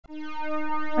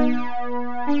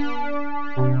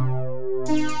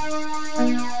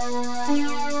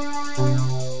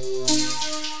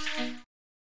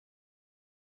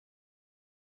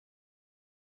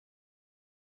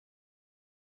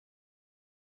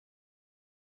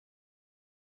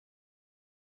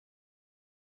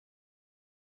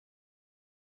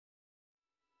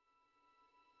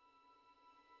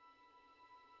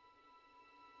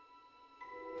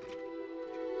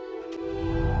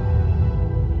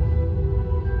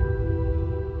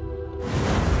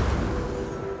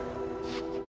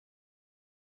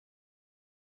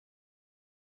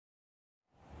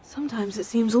Sometimes it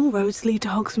seems all roads lead to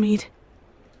Hogsmeade.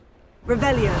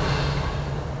 Revelio.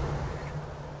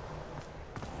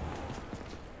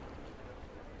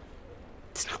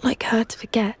 It's not like her to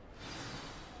forget.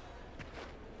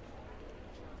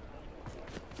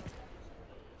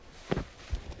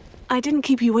 I didn't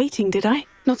keep you waiting, did I?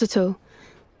 Not at all.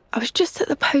 I was just at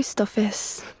the post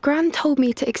office. Gran told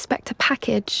me to expect a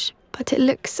package, but it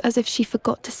looks as if she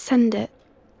forgot to send it.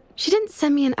 She didn't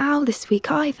send me an owl this week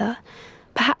either.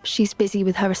 Perhaps she's busy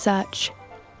with her research.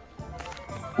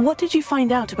 What did you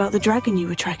find out about the dragon you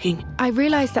were tracking? I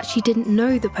realised that she didn't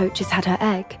know the poachers had her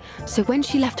egg, so when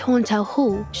she left Horntail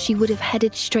Hall, she would have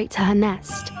headed straight to her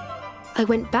nest. I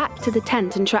went back to the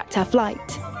tent and tracked her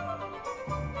flight.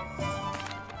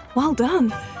 Well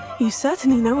done. You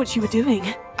certainly know what you were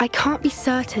doing. I can't be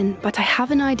certain, but I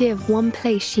have an idea of one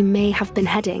place she may have been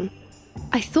heading.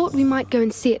 I thought we might go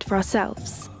and see it for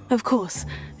ourselves. Of course.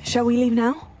 Shall we leave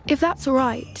now? If that's all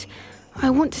right. I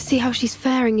want to see how she's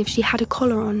faring if she had a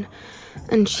collar on.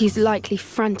 And she's likely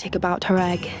frantic about her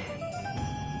egg.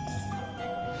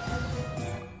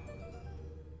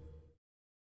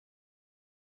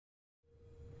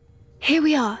 Here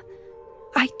we are.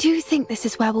 I do think this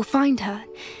is where we'll find her.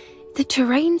 The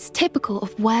terrain's typical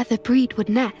of where the breed would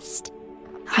nest.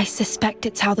 I suspect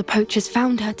it's how the poachers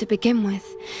found her to begin with.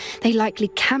 They likely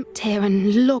camped here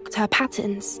and logged her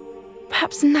patterns.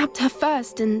 Perhaps nabbed her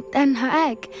first and then her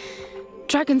egg.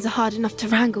 Dragons are hard enough to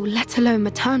wrangle, let alone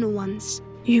maternal ones.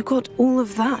 You got all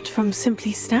of that from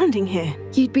simply standing here.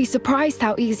 You'd be surprised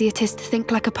how easy it is to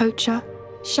think like a poacher.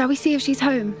 Shall we see if she's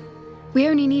home? We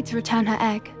only need to return her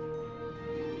egg.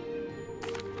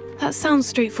 That sounds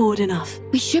straightforward enough.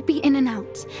 We should be in and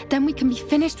out. Then we can be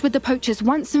finished with the poachers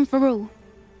once and for all.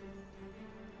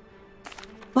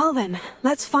 Well then,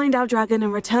 let's find our dragon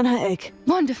and return her egg.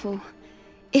 Wonderful.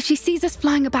 If she sees us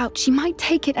flying about, she might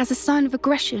take it as a sign of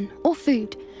aggression or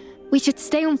food. We should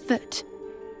stay on foot.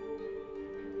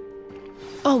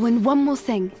 Oh, and one more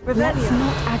thing. Let's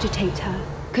not agitate her.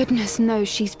 Goodness knows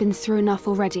she's been through enough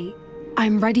already.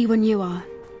 I'm ready when you are.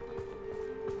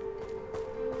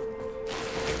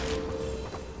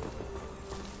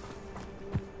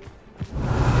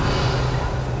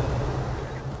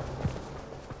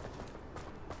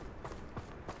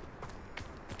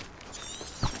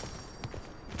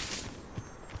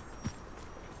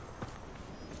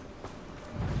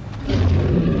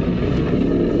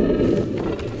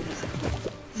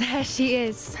 There she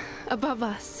is, above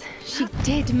us. She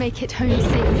did make it home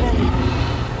safely.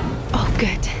 Oh,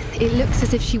 good. It looks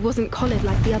as if she wasn't collared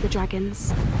like the other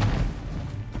dragons.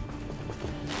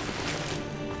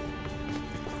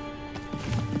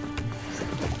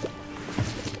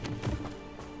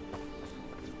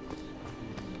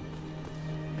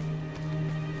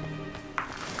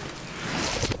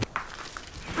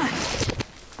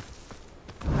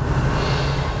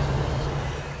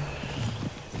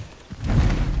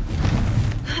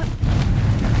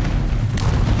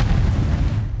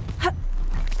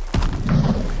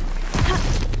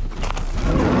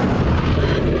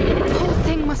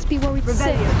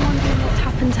 Sick, wondering what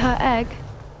happened to her egg.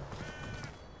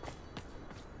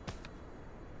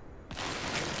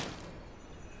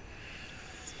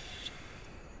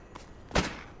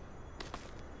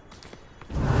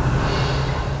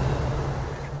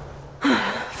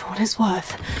 For what it's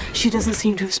worth, she doesn't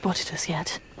seem to have spotted us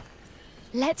yet.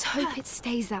 Let's hope it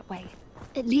stays that way.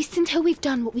 At least until we've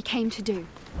done what we came to do.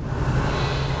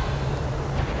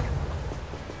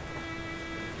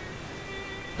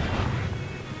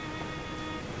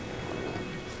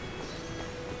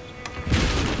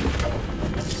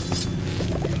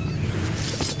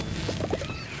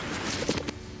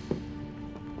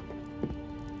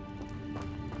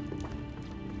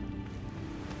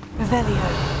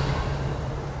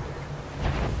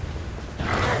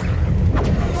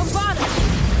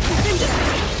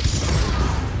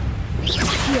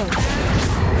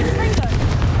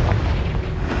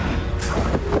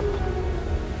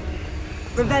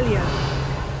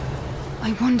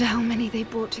 I wonder how many they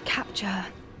brought to capture her.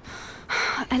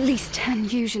 At least 10,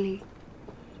 usually.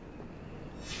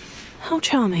 How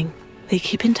charming. They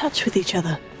keep in touch with each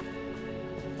other.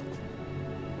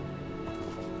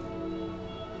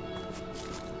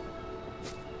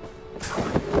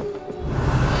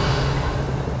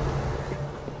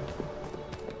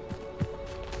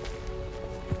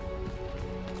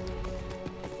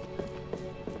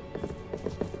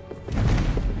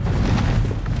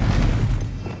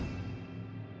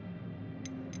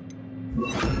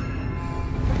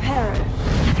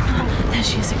 There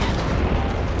she is again.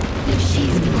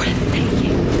 She's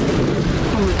breathtaking.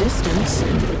 From a distance.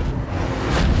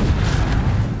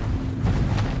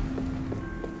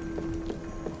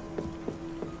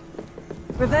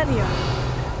 Revelio.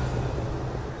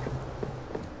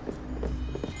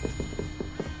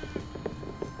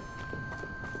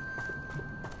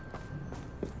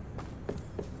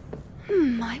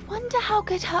 I wonder how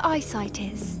good her eyesight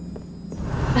is.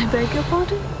 I beg your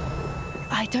pardon?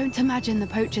 I don't imagine the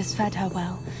poachers fed her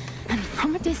well. And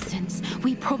from a distance,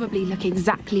 we probably look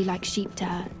exactly like sheep to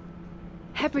her.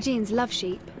 Hebrideans love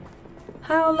sheep.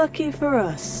 How lucky for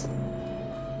us.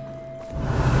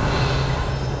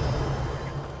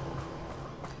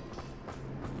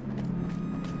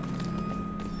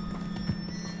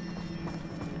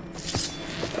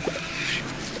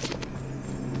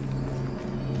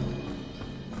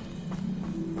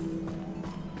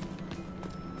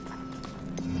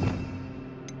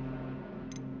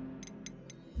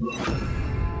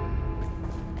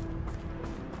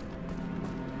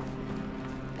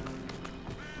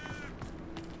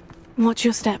 Watch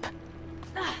your step.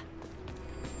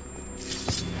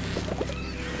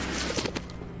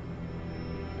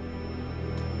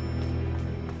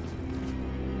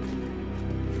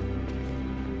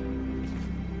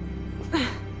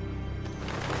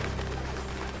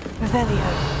 Revelio.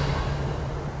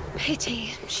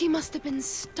 Pity. She must have been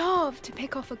starved to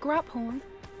pick off a graphorn.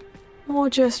 Or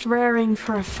just raring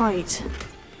for a fight.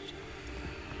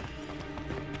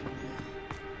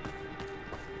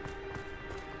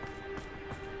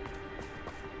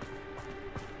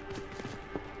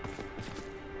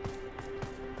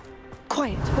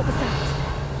 Quiet. What was that?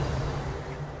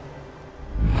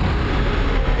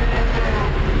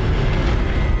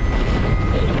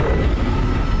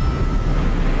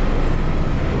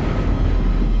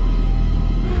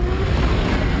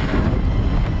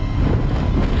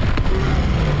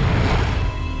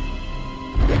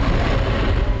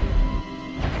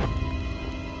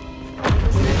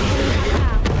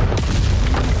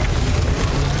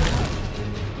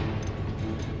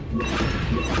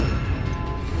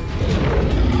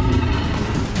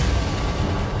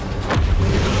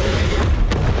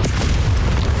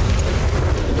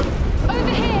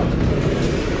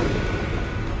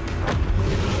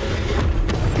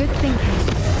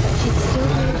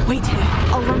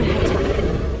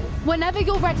 Whenever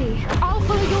you're ready, I'll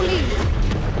follow your lead.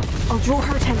 I'll draw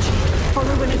her attention.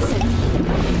 Follow when it's safe.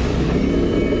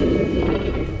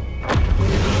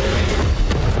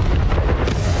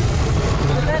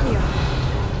 Revelio.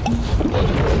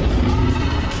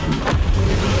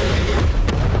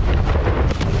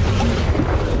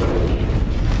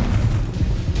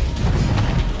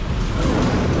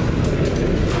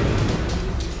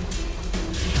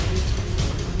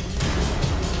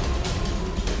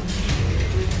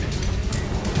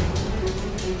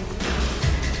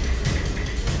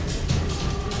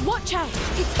 Watch out!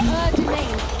 It's her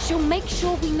domain. She'll make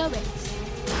sure we know it.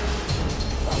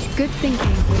 Good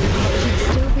thinking. She'd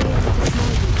still be able to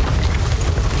smell you.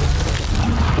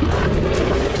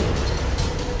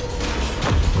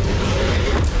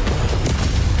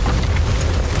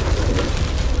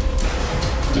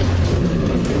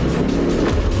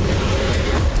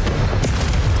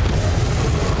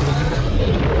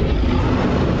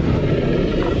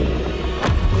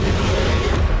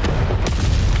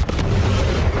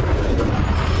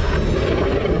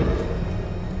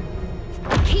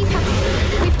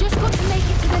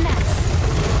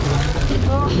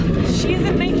 She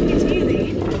isn't making it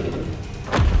easy.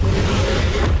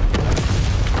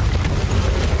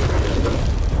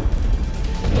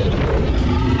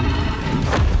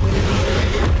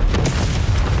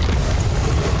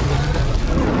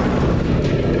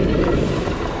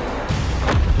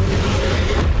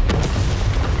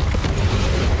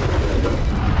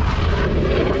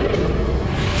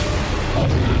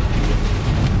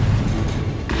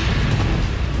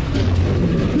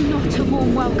 Not a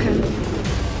warm welcome.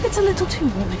 It's a little too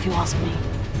warm, if you ask me.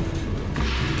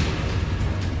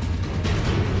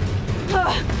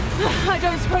 I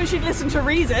don't suppose she'd listen to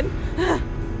reason.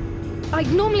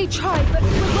 I'd normally try, but we're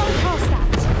well past that.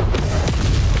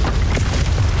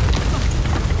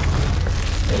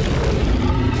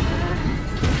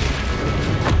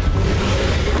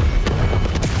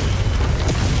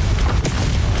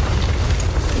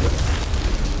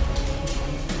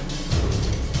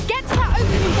 Get to that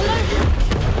opening below.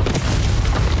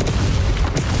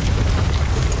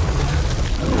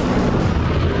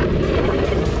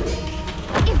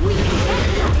 If we can get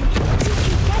to that, we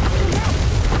can get to the nest.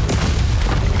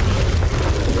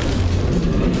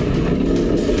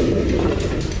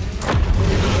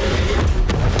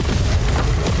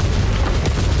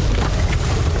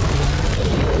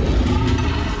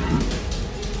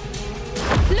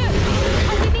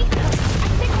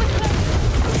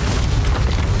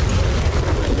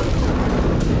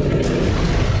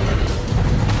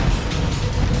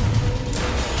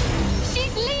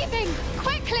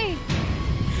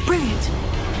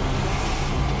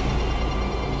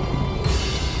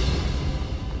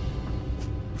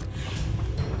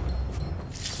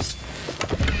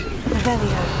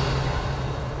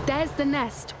 the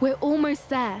nest. We're almost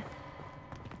there.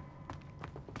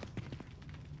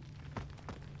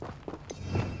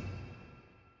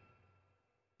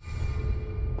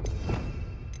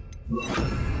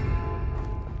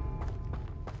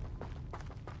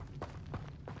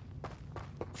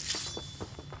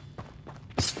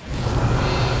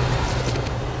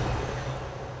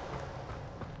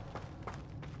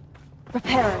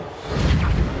 Repairing.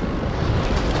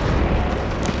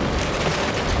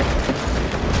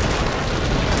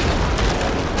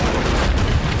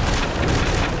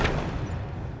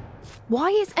 Why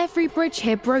is every bridge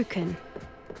here broken?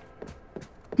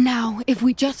 Now, if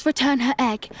we just return her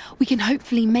egg, we can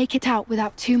hopefully make it out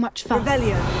without too much fuss.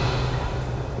 Rebellion.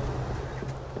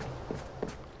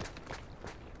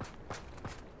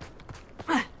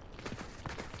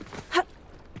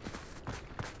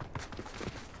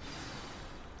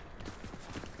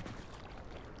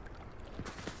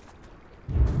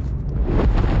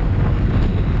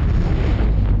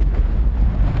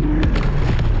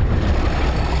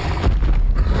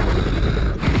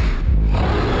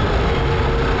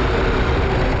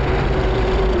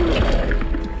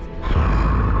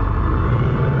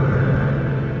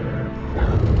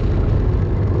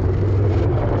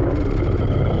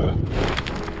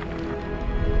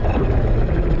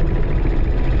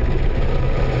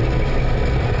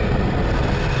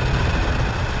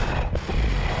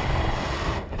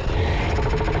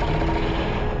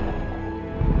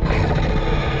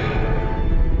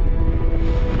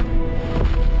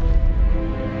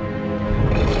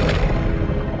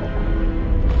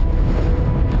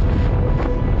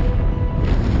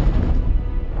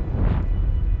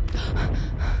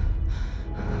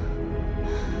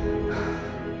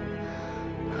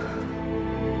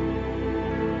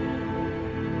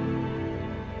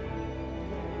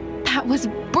 That was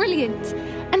brilliant!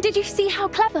 And did you see how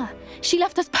clever? She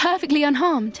left us perfectly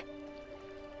unharmed.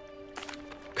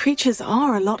 Creatures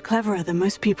are a lot cleverer than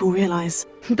most people realize.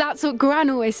 That's what Gran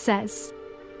always says.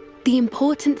 The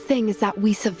important thing is that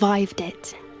we survived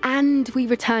it, and we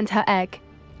returned her egg.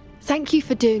 Thank you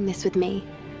for doing this with me.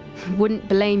 Wouldn't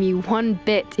blame you one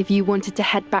bit if you wanted to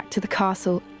head back to the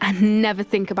castle and never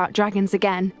think about dragons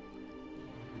again.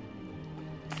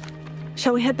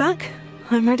 Shall we head back?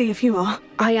 I'm ready if you are.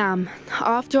 I am.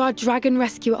 After our dragon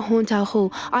rescue at Hauntowl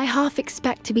Hall, I half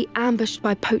expect to be ambushed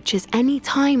by poachers any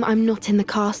time I'm not in the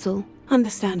castle.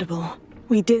 Understandable.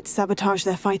 We did sabotage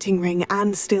their fighting ring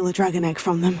and steal a dragon egg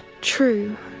from them.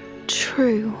 True.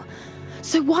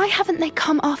 So why haven't they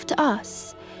come after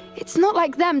us? It's not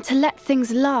like them to let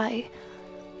things lie.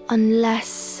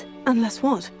 Unless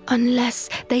what? Unless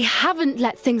they haven't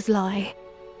let things lie.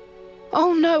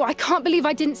 Oh no, I can't believe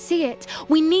I didn't see it.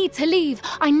 We need to leave.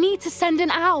 I need to send an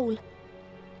owl.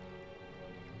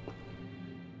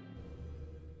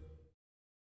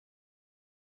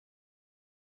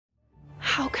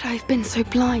 How could I have been so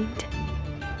blind?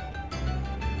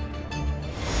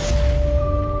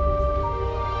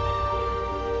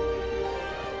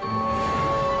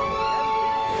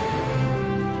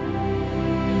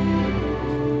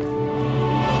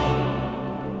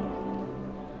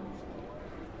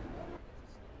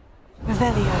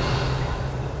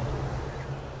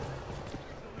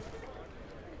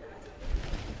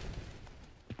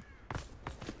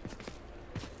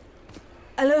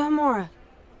 Aloha Mora.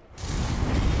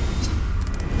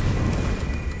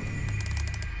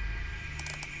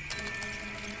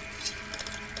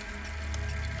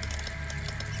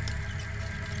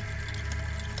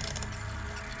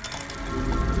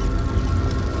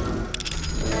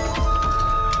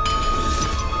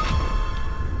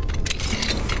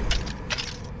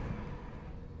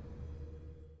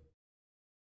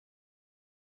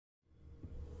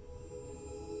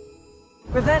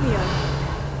 Revelio.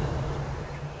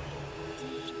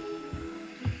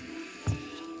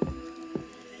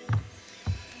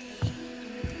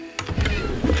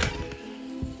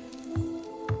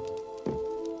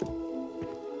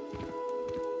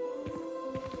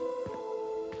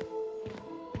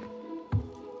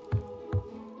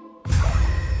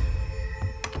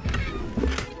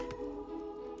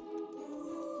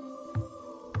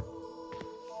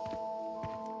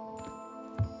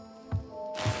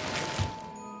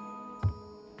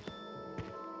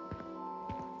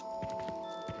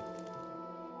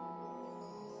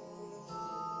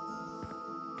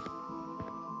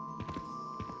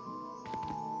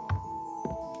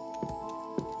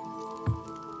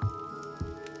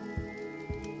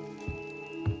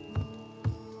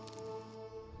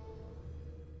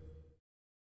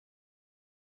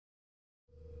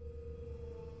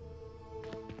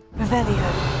 Revelio.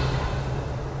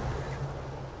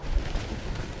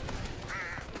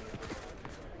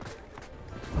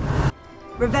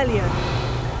 Revelio.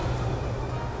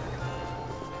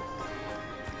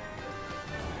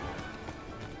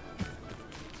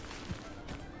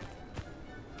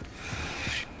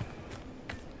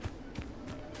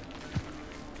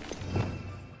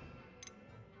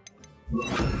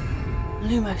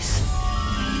 Lumos.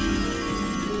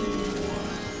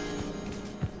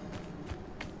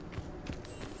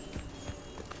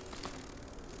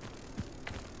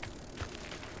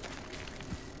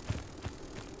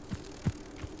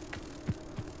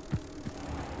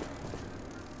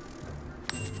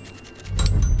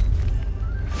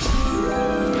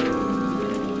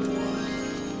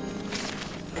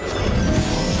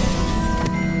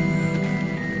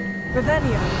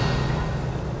 Revelio.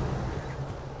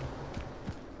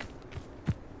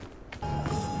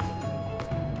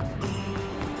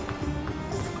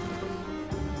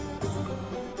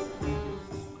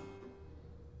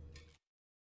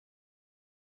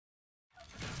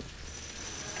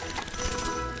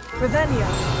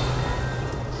 Revelio.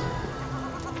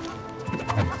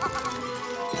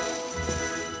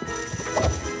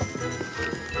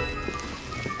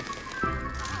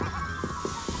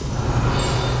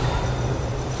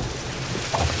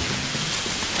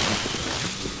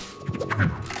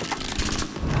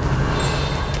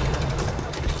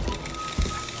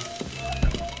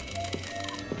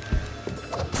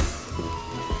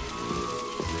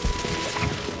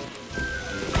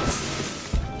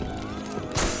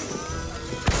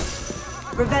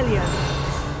 Revelio.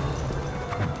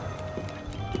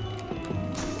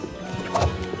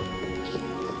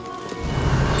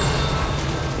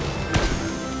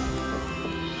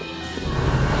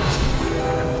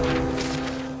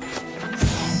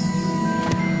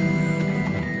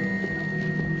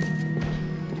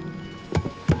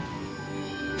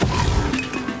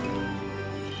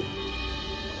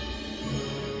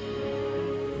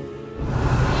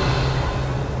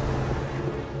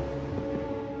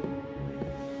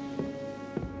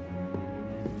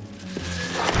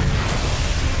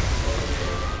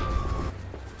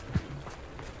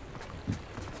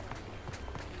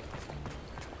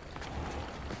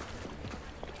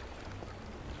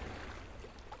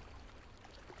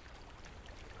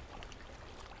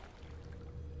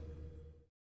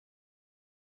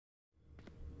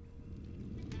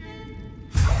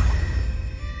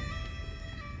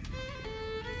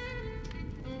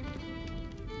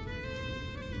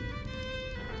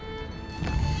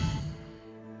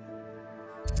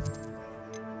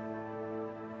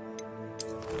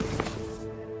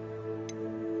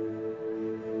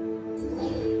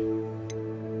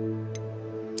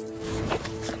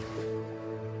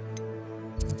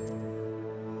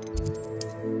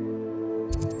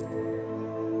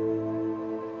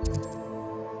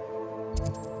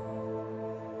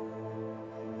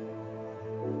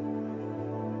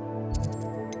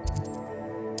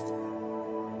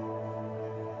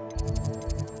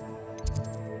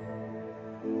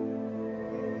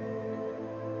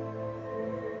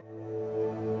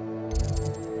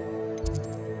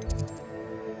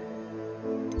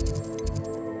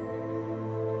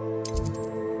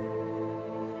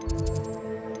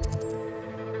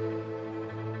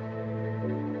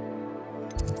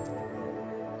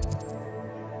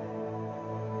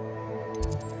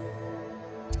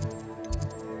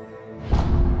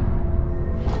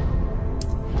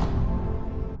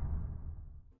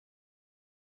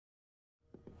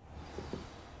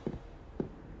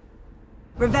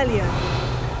 Revelio.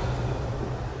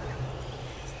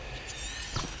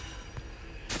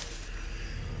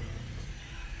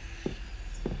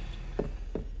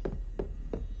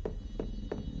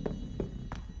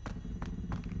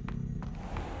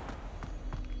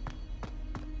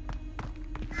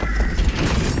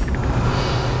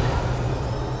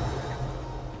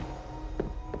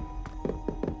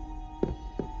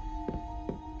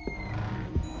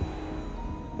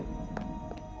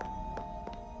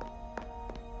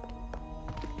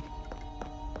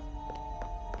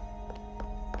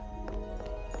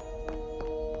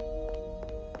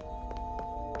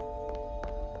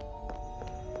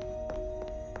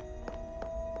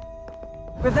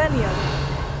 Revelio.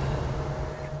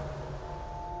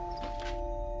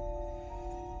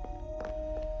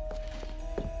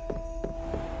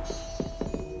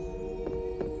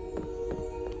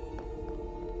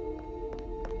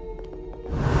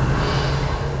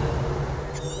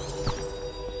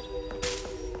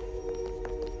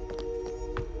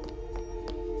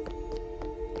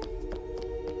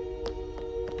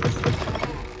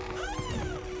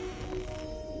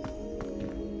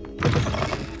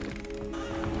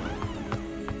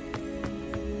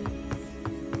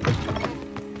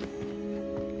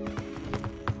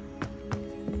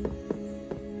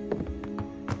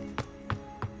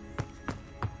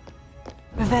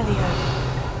 Revelio.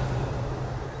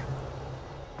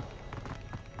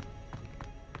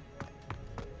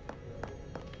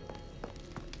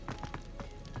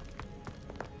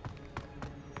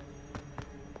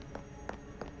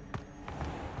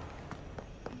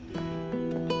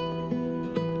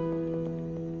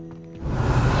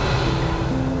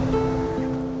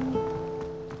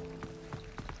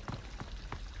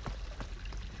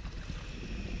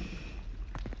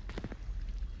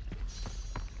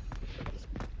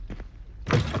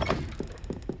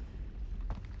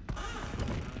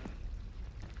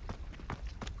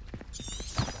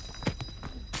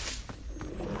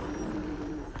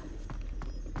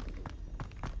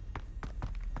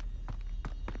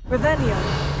 Revelio.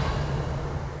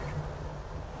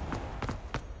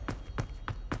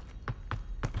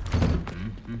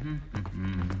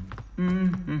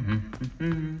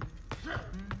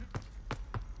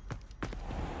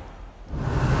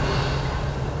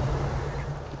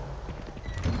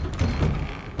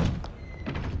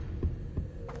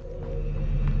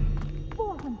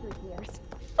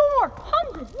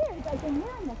 I've been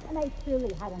hearing this, and I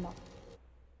truly had enough.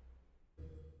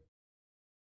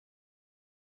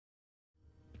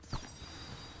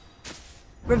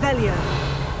 Revelio.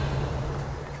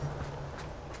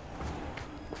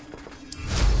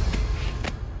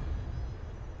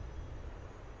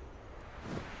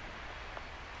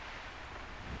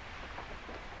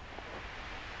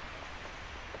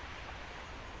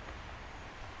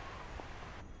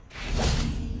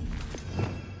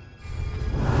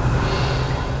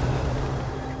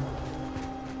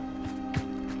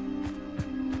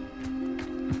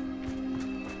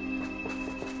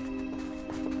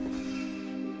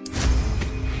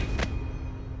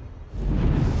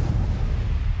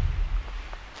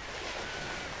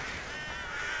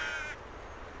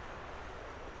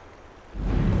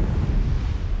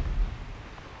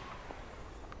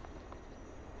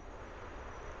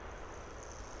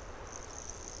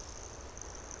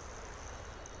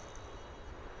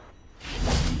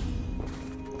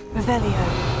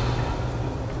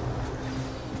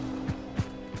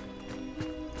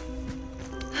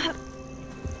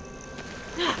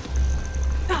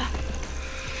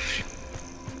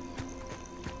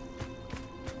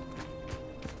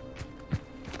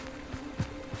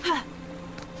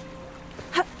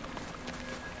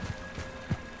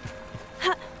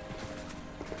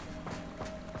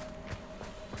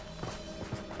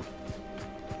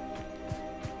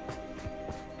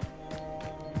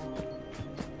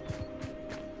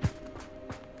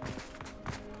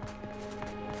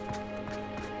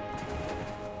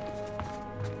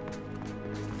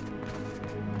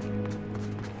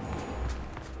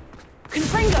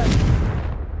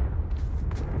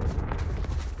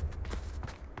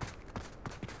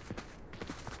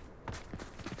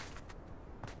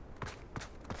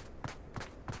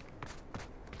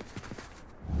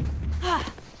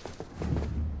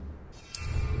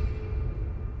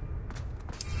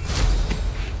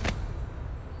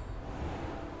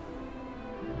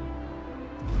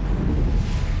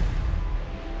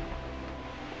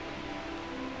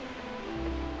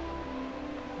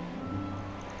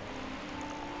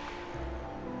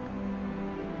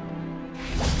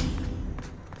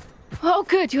 'Oh,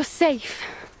 good, you're safe.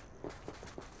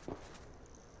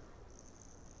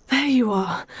 There you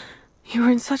are. You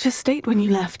were in such a state when you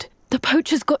left. The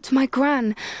poachers got to my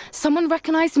gran. Someone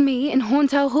recognized me in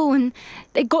Horntail Hall and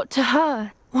they got to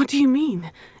her. What do you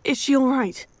mean? Is she all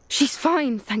right? She's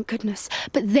fine, thank goodness.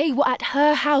 But they were at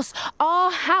her house,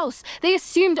 our house. They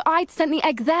assumed I'd sent the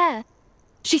egg there.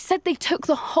 She said they took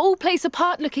the whole place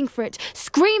apart looking for it,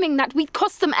 screaming that we'd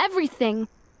cost them everything.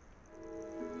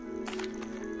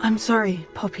 I'm sorry,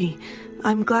 Poppy.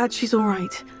 I'm glad she's all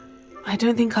right. I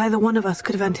don't think either one of us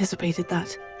could have anticipated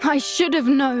that. I should have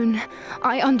known.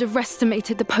 I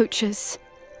underestimated the poachers.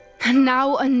 And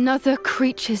now another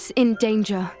creature's in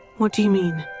danger. What do you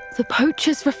mean? The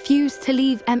poachers refused to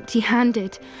leave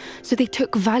empty-handed, so they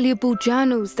took valuable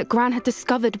journals that Gran had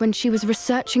discovered when she was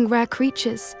researching rare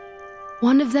creatures.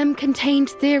 One of them contained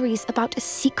theories about a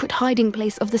secret hiding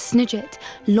place of the Snidget,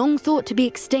 long thought to be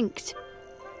extinct.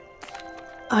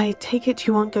 I take it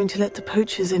you aren't going to let the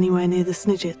poachers anywhere near the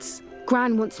Snidgets.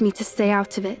 Gran wants me to stay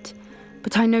out of it,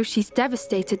 but I know she's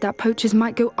devastated that poachers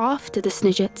might go after the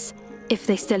Snidgets, if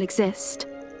they still exist.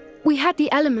 We had the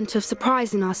element of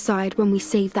surprise on our side when we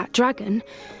saved that dragon,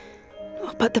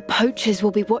 but the poachers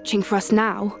will be watching for us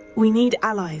now. We need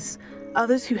allies.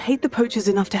 Others who hate the poachers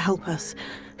enough to help us,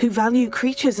 who value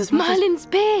creatures as much Merlin's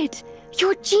beard!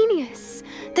 You're a genius!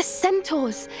 The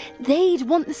centaurs! They'd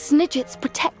want the Snidgets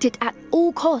protected at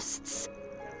all costs.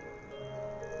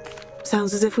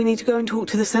 Sounds as if we need to go and talk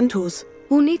to the centaurs.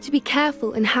 We'll need to be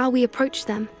careful in how we approach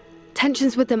them.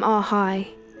 Tensions with them are high.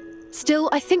 Still,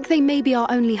 I think they may be our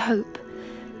only hope.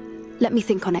 Let me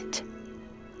think on it.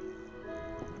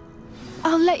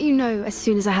 I'll let you know as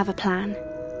soon as I have a plan.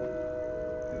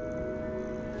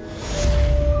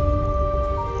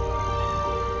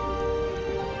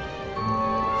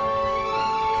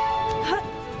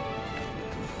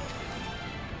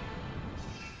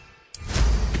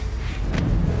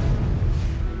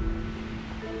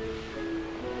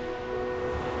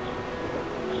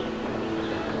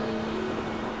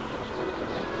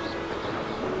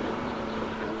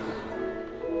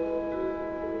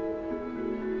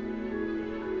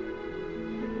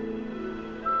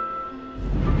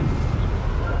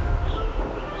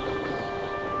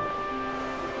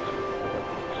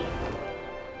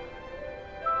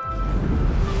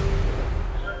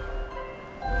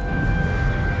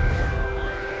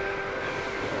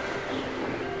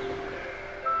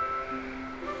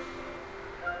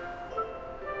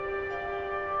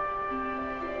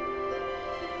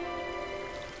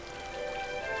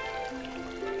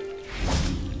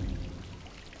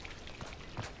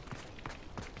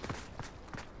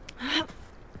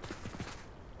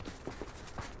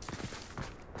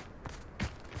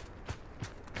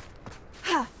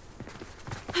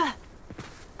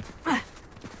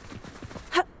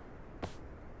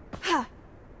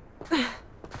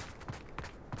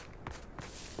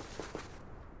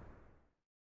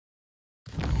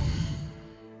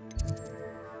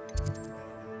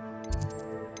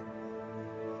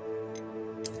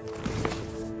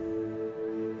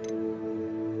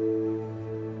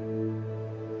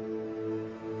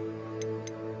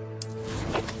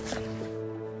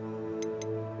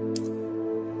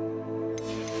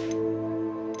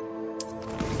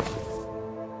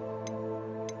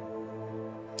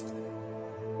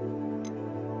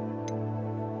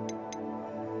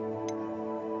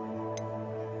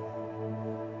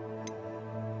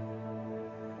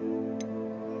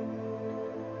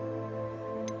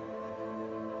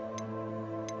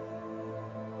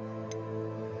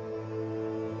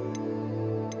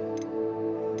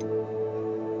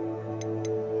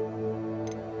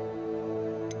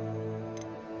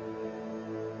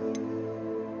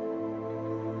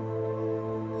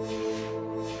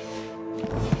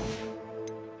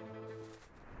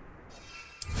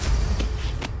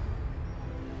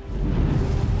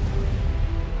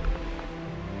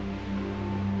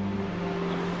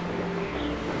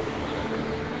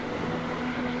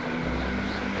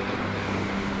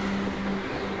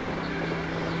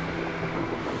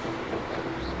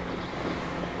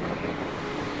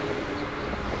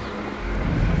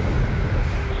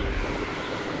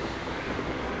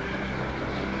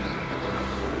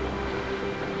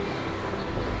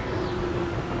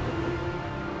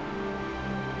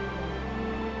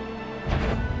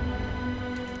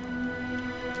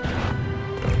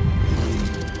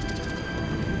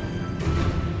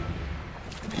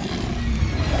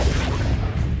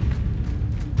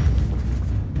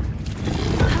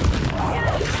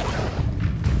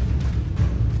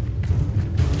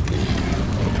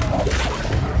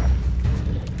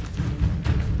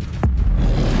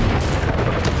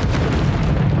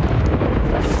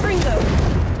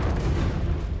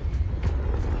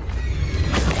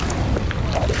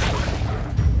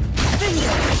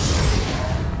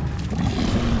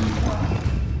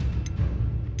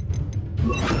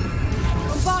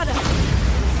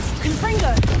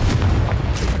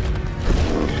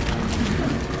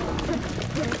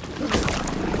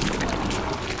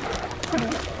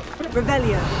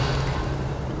 Revelio.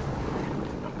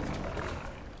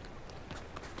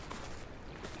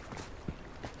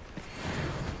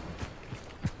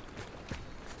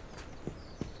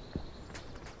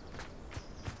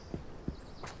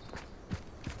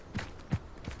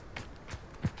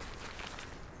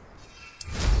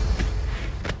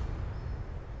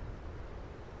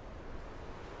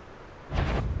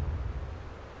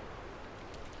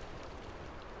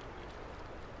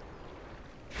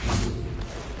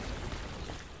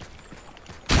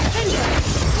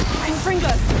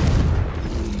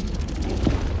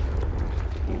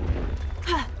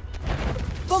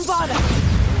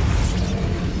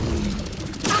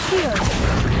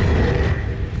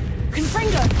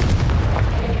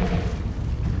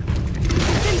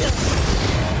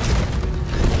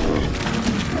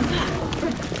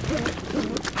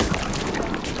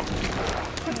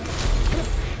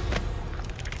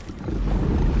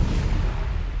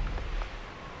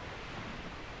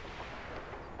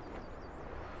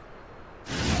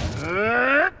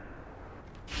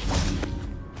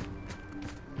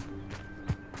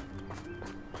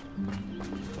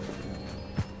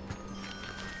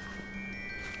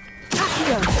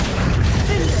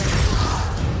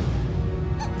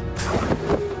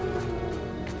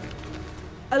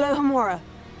 aura.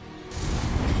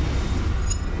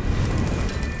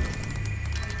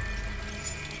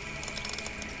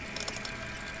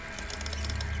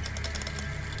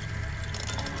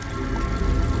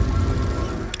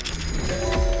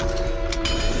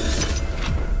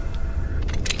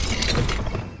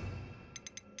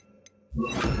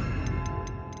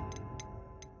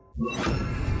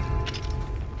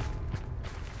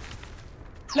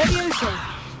 Leviosa.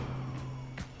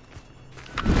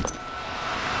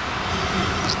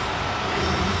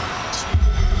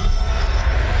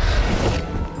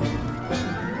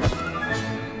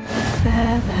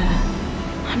 There.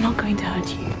 I'm not going to hurt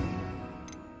you.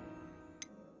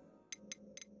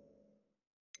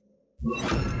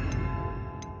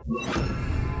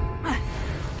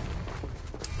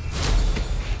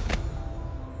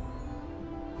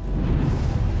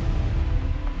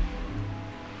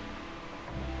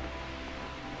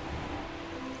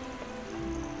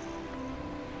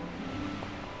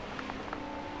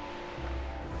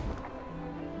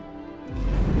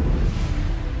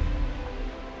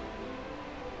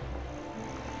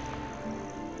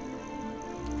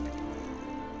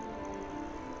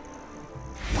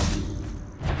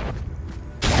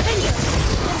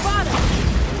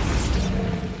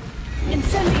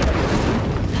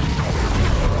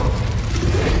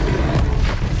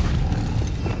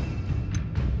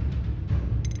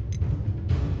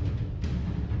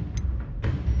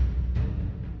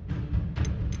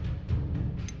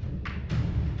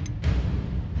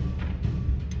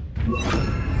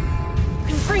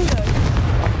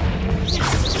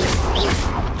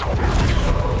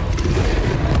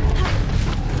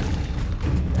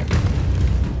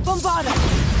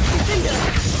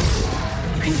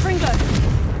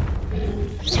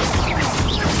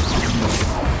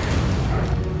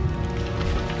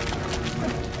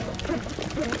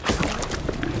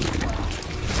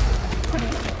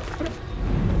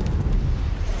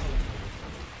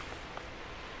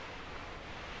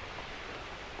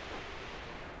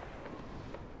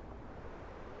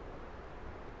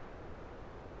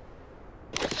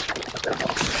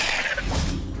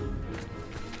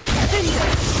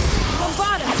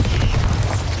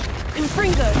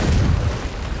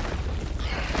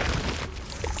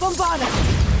 Bombarda!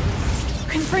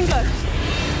 Confringo!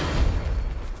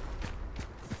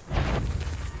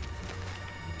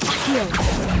 Heal!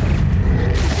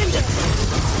 Cinder!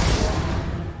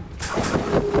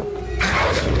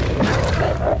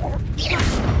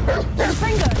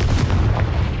 Confringo!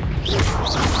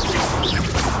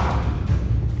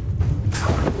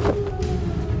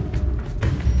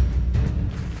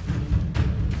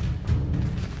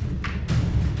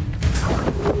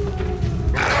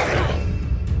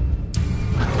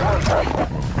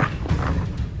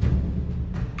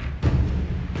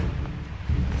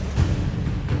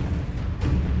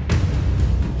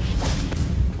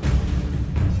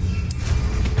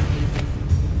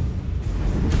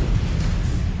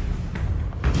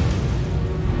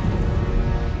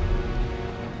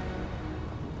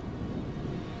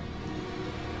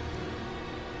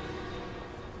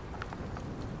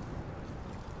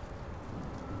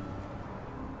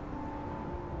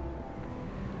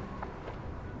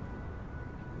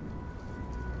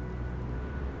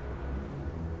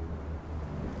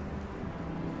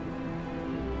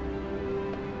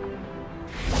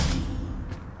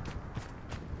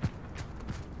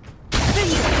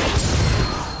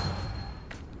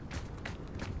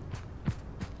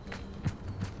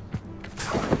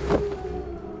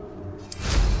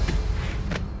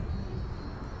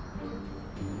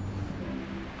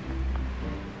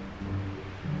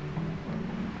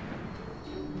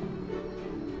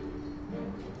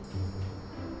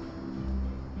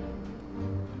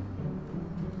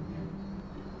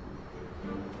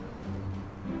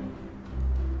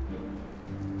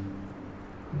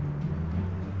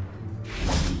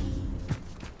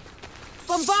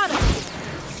 Bombarda!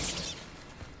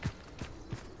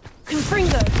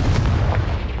 Confringo!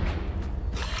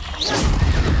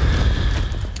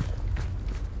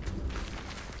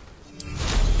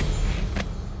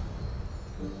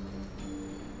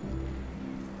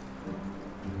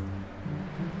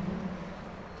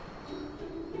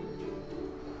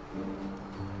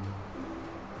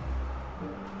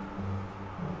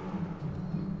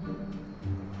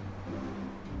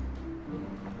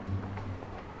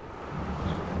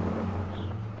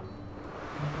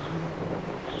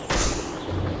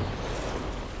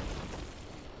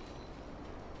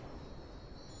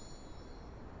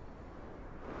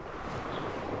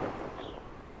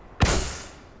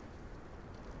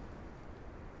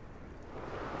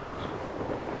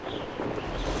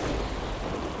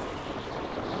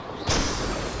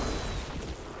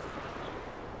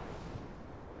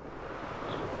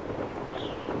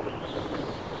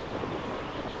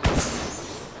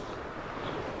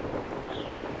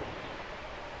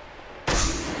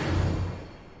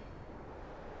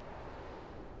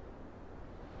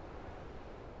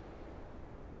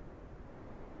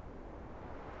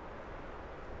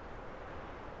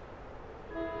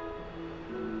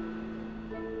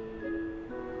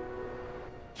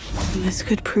 This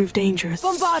could prove dangerous.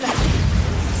 Bombarda!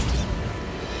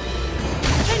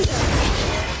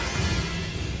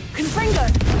 Confringo!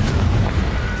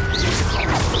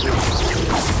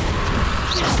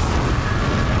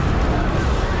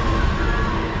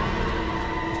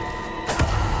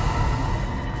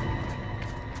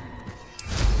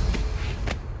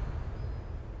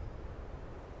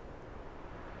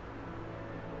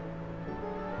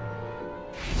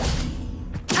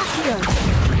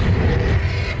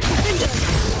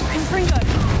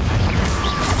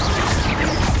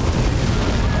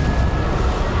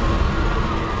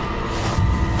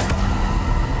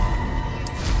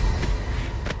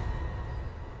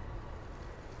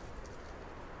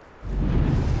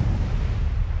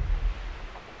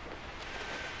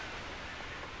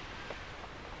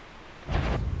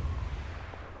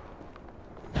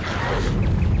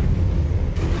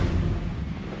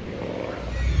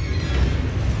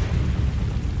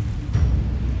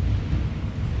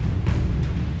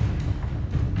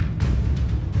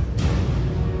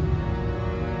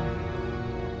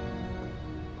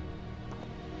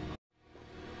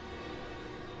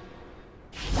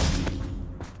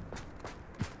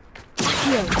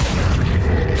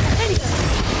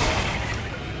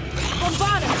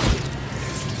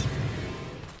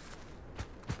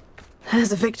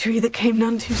 There's a victory that came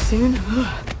none too soon.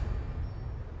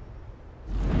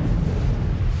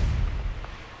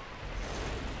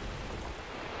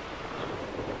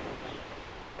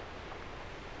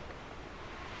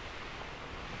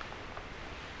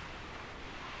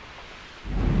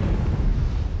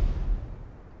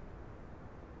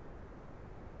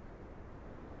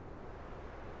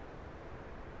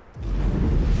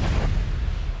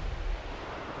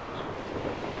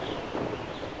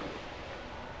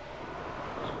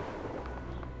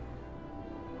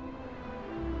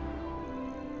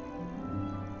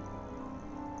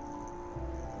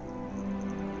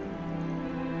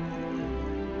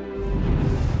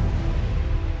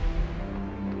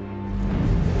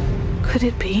 Could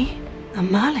it be a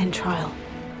Merlin trial?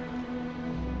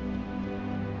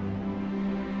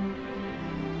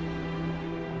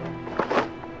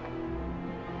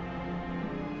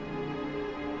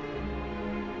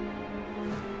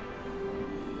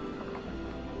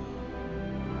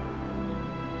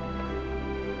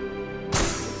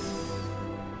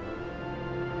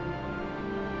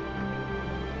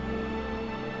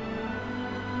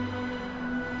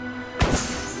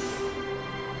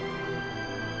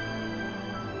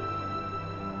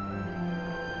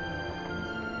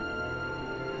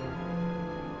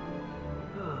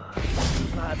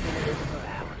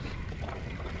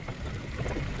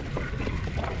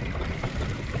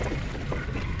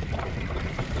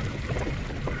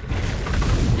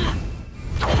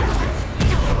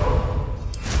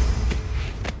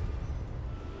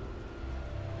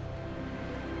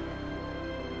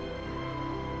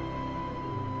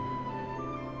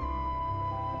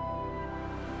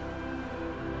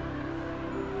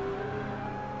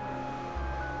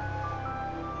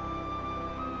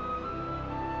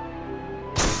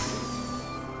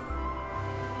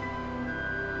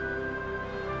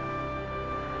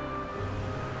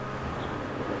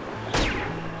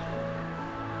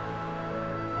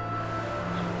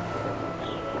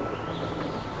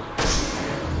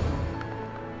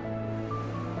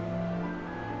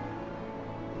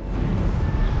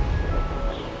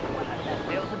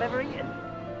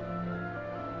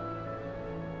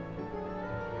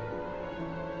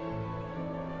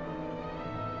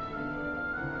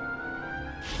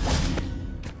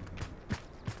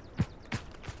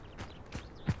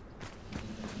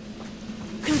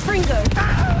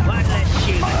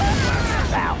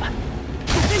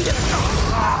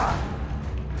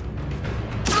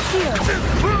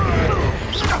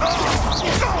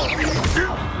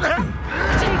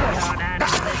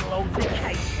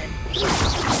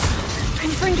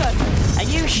 Are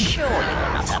you sure you're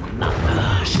not a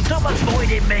mother? Stop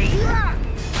avoiding me!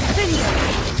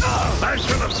 Thanks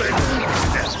for the thing!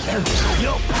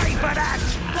 You'll pay for that!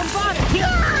 Get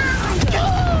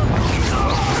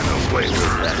away with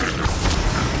that!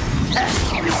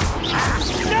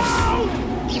 No!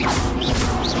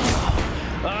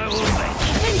 I will make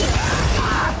you...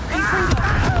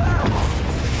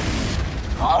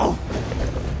 Oh!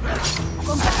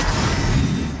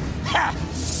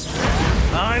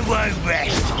 I won't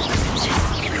rest.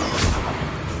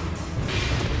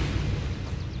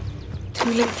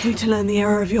 Too late for you to learn the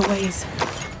error of your ways.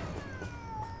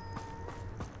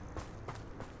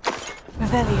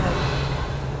 Revelio.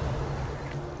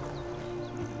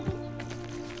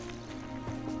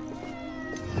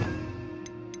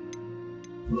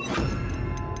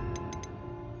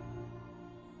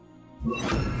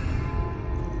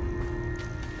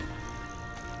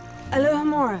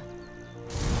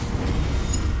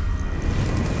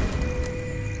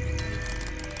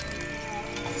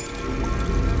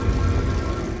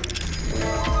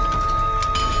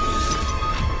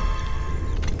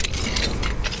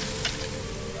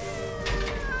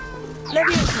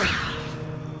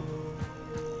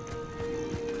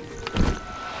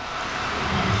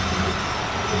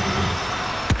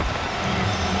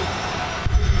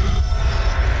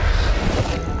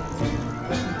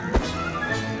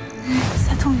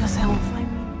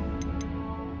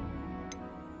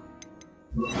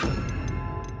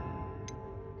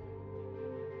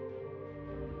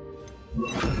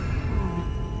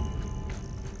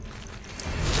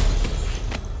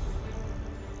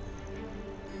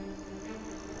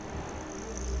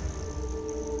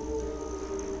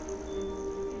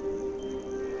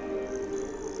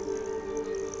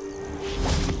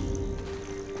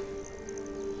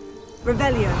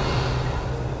 Revelio.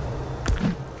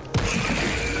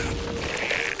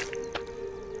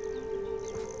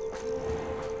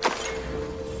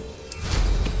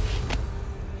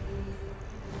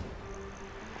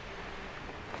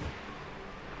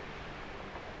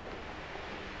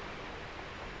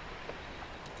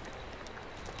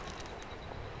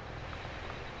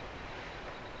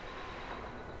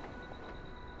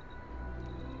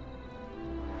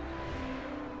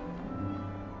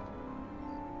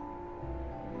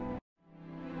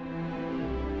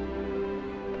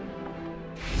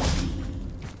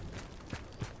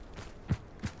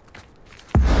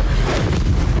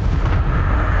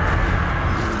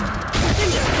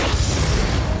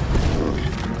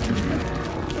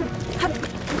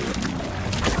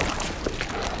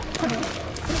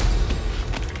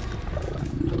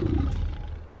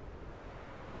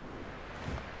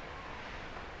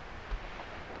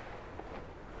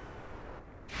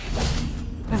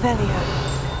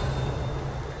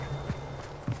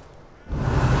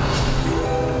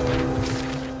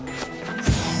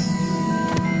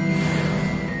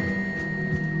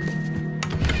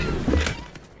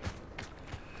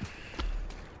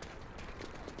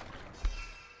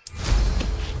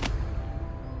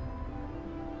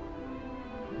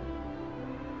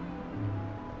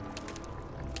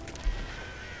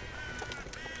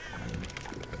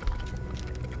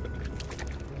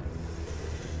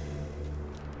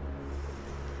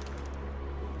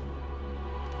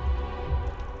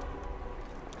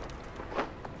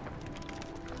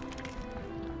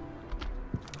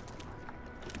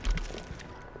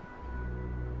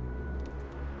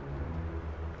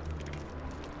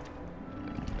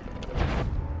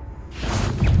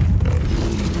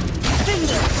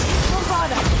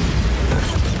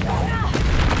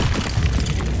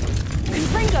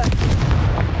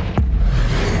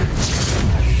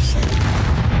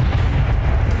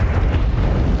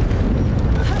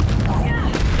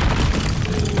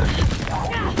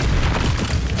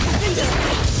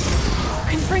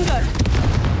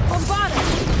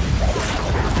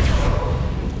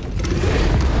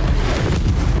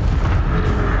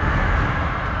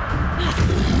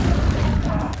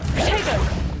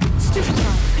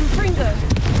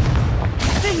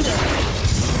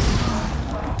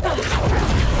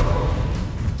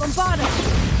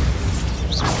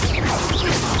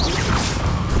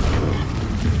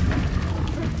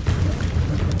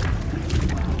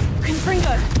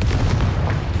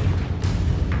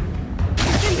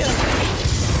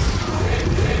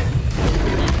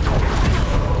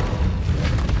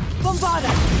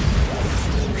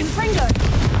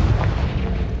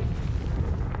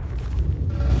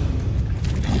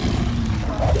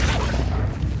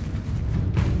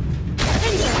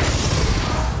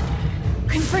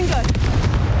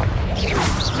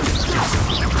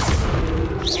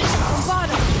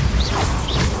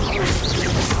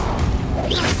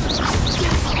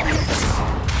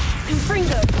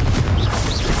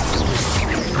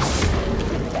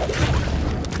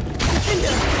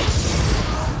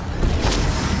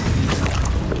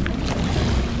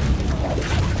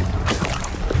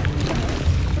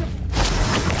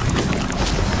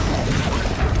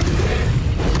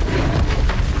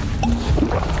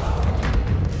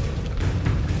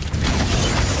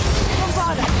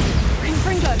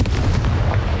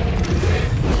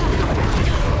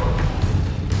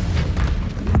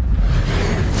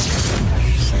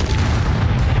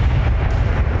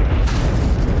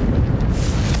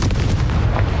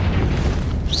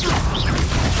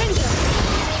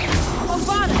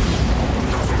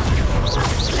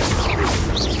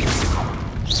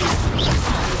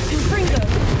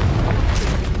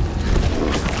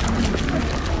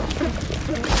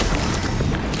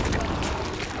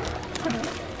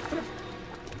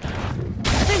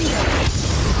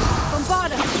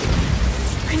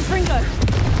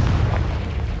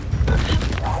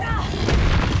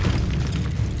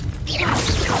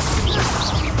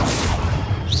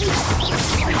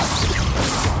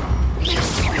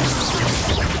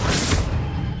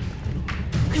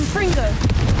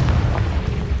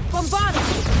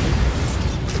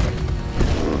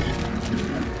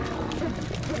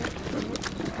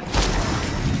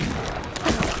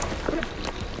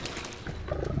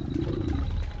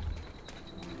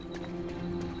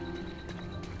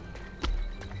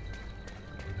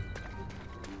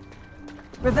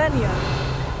 Revelio.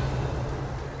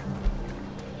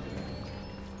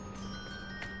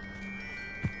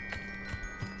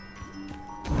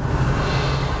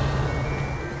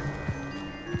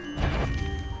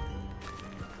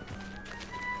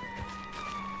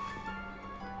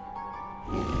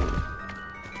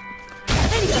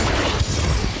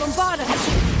 Bombarda!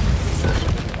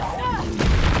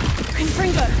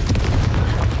 Confringo!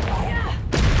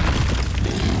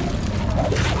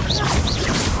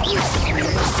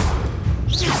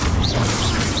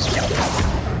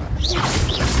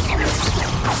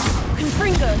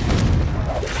 Confringo!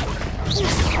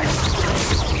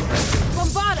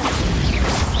 Bombarda!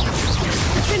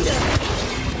 Cinder!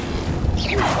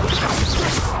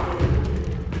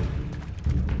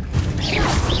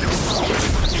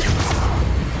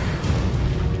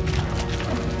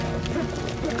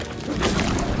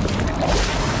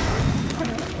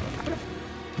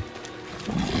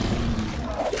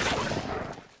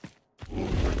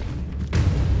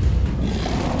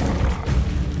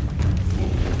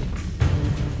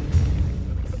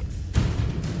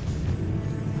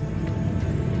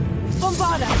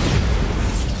 Bombarda!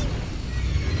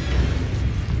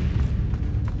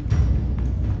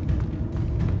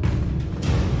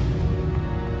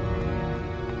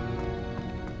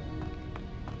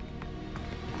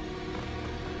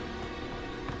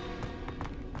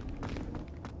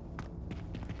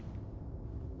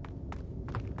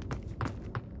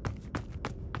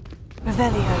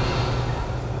 Revelio.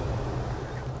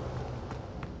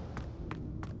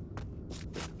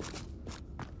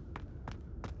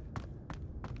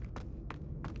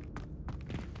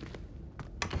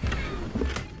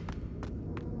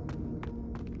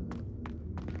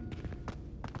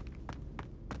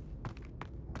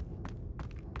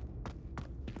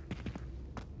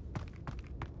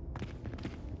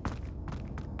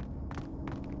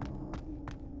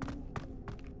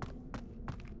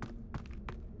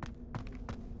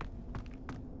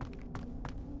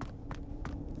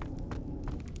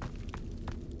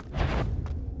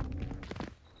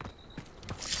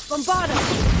 Bombarda!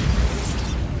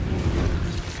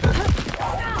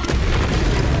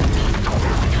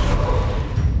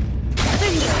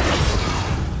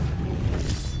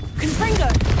 Confringo!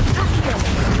 Accio!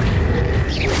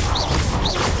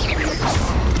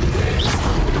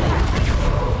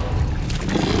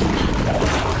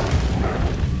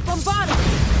 Bombarda!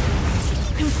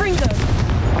 Confringo!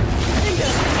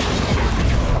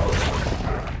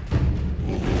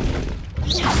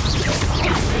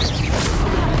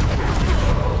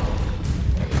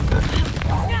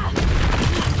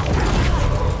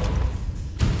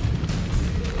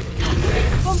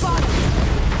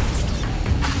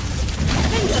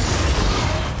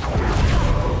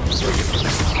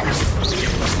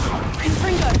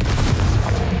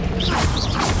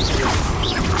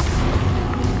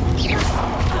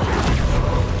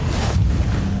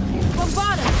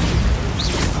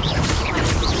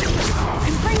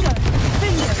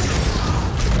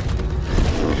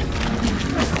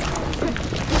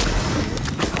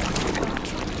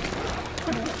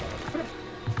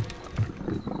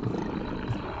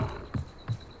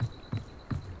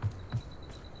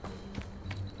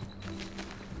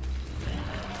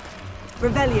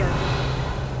 Revelio.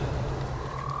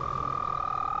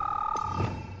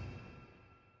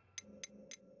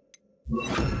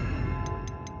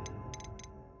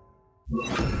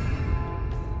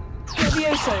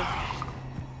 Levioso!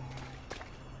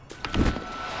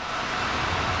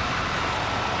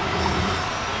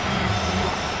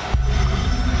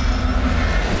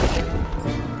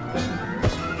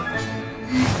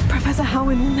 Professor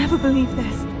Howin will never believe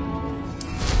this.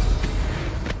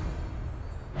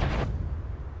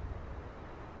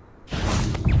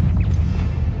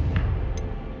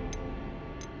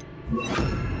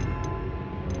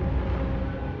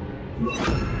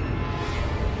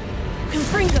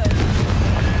 Confringo!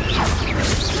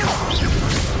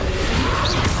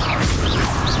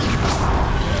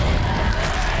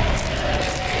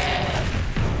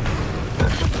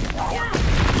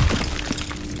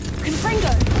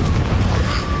 Confringo!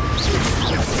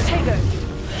 Tego!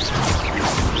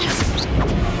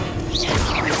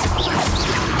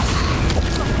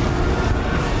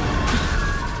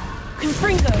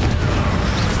 Confringo!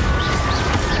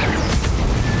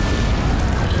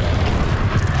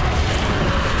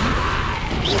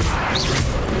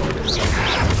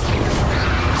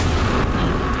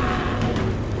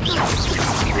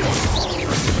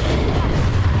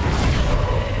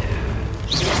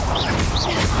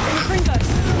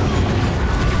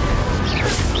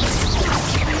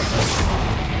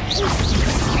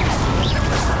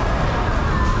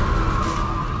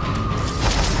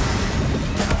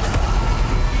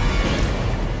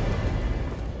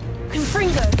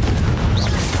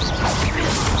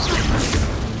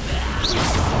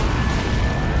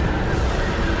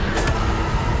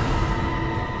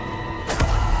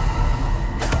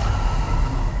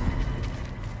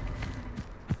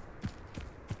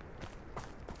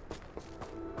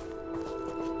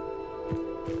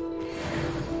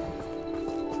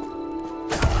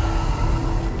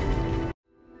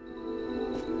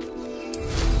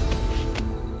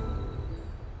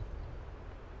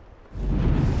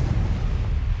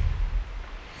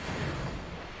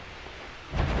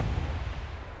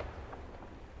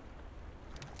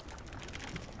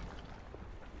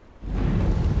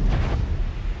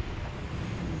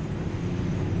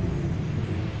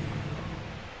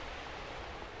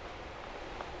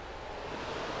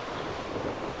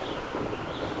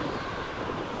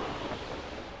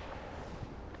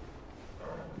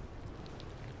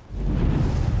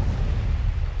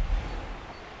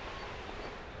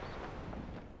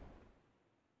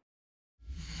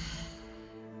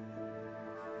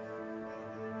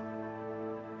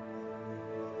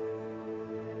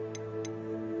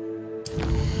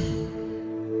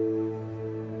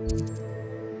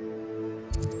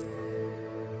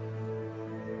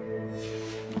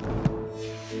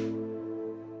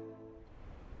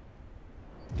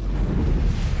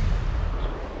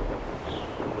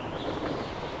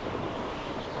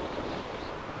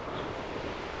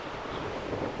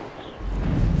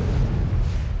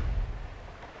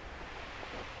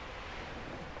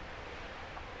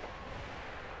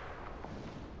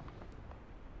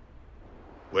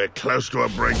 We're close to a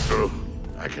breakthrough.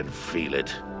 I can feel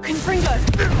it. Confringo!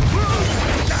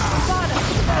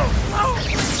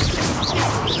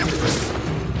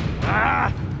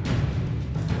 Ah!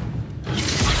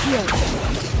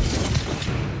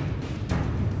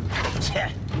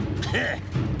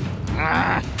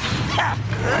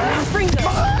 Confringo!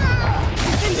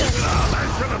 I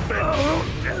should have been.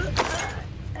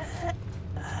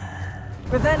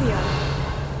 Revelio!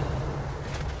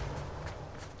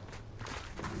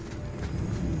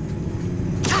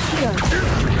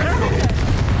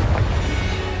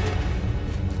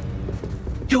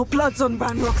 Your blood's on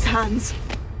Ranrock's hands.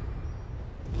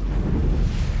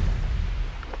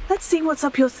 Let's see what's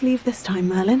up your sleeve this time,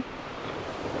 Merlin.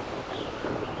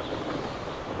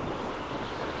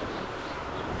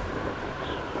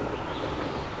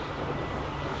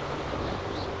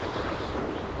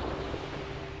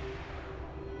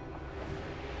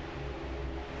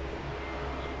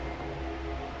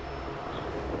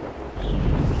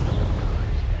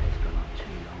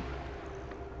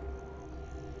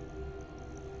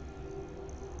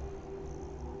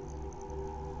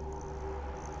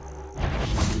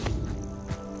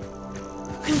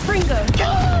 Confringo!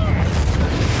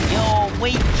 You're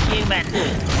weak, human.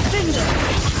 Cinder!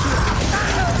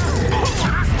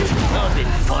 I've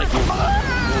been fighting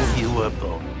before you were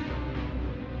born.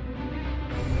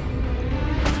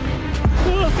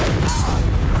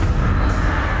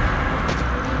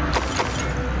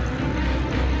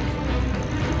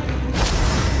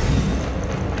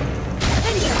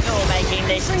 You're making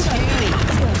this too easy.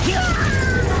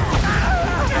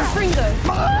 Confringo!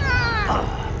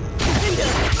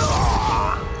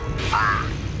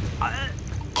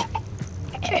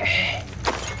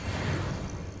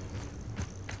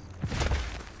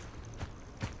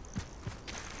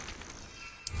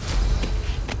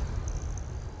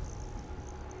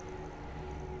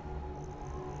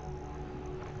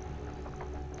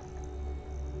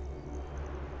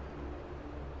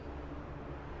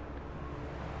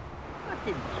 I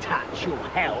didn't touch your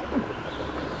help.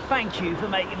 Thank you for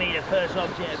making me the first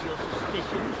object of your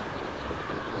suspicions.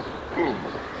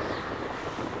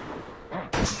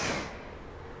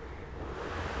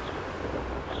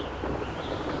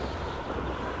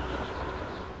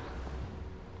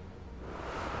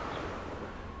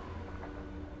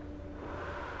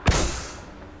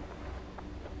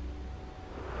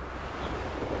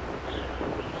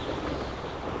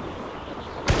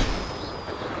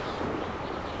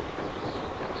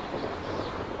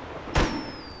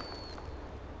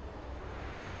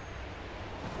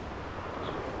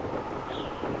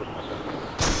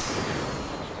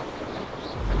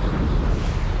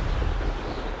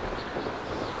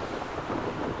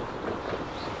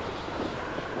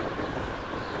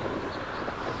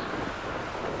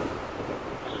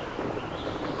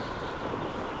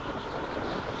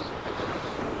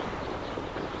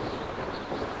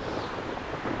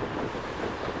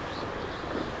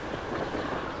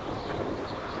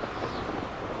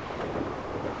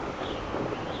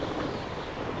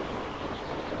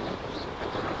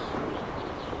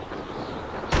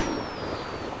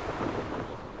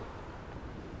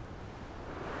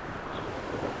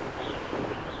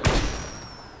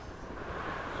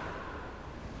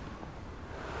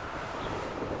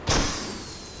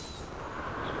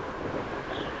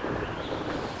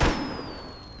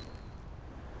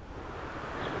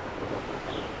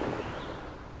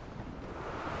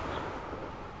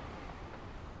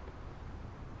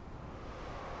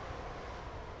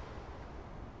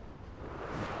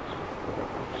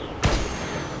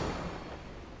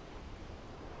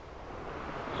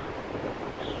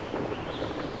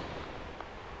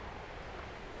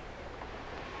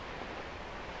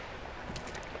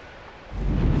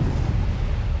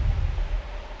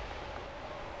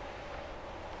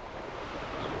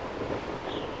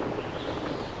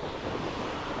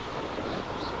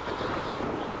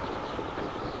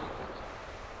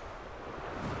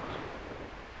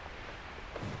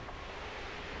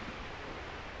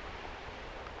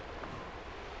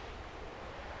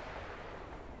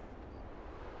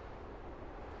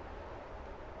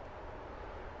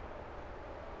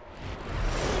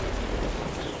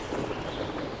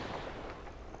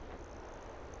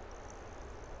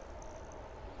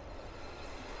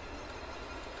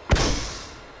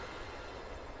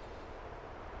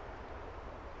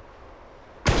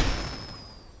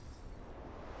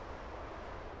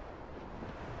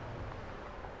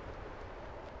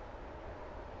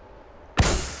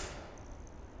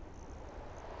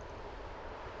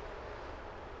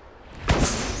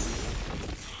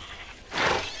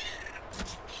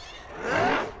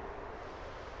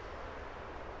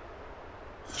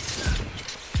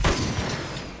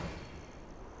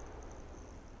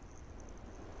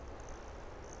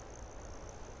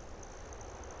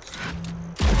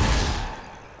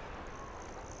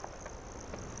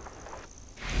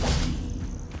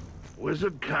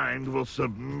 Wizard kind will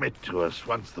submit to us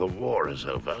once the war is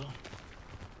over.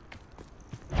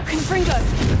 Confringo!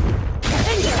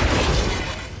 Ingo!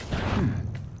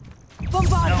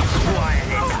 Bombard! Not quiet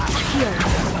enough.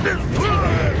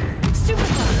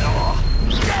 Superfly!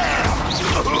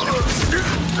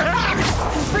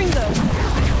 Confringo!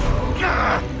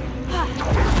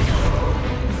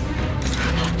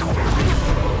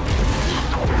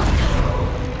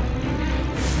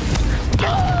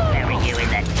 Bury you in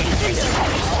the teeth.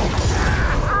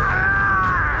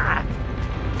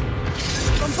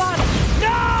 Bombard!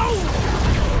 No!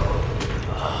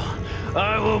 I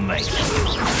will make you pay.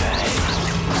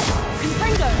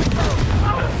 Confringo!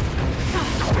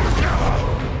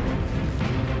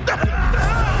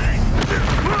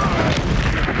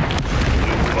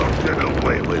 You won't get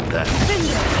away with that.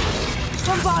 Bingo!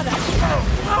 Bombarda!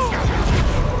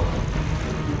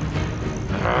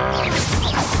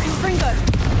 Confringo!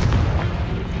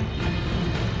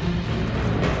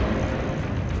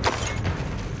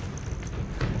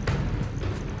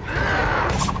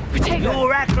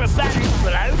 Your acrobatics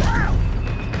below.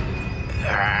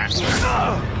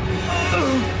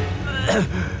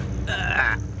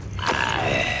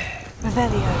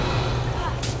 Revelio.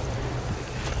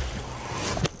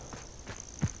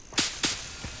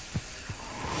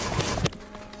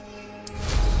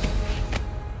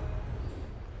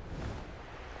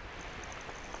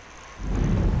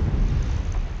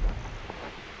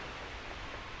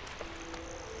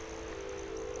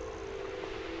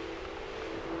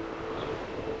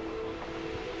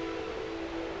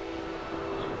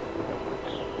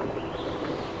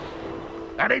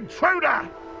 An intruder!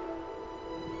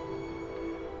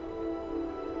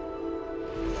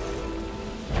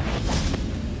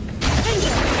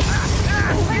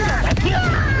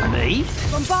 Me?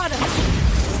 Bombarda!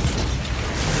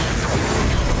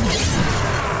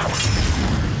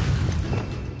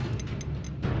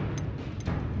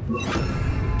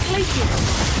 Glacier!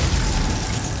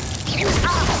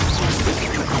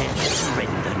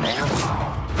 Surrender now.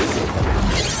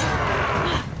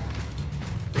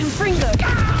 Confringo!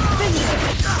 Bingo!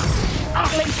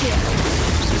 Glacier!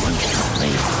 You won't stop me.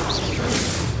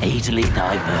 Easily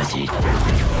diverted.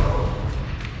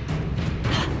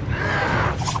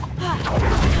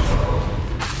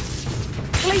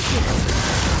 Glacier!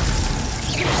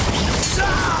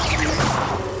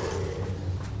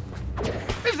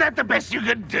 Is that the best you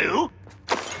can do?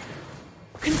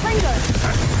 Confringo!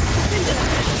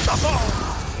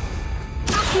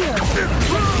 Accio!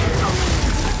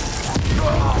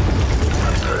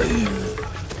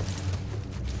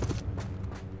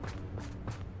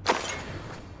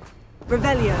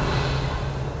 Revelio.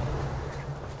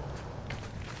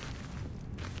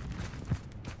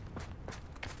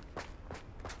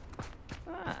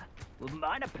 Wouldn't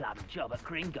mind a plum job at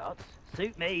Gringotts.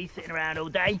 Suit me, sitting around all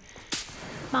day.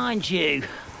 Mind you,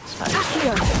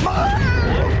 Accio!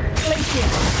 Glacier!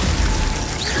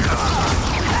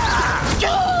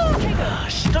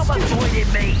 stop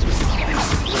avoiding me!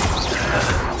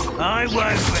 I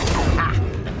won't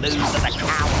the move of a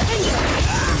coward.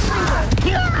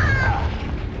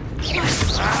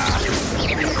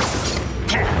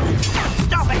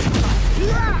 Stop it!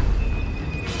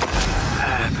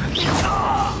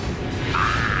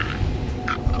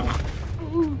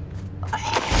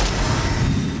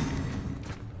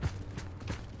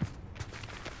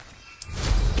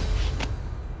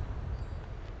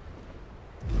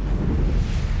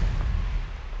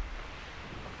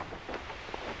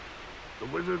 The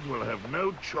wizards will have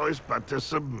no choice but to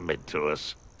submit to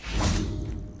us.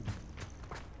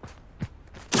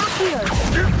 Accio!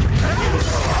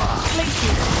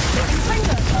 Glacier!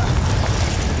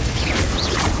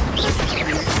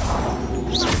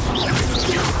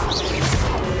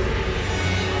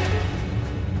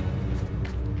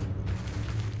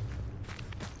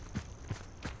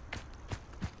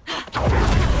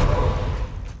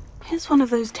 Here's one of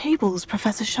those tables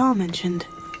Professor Shah mentioned.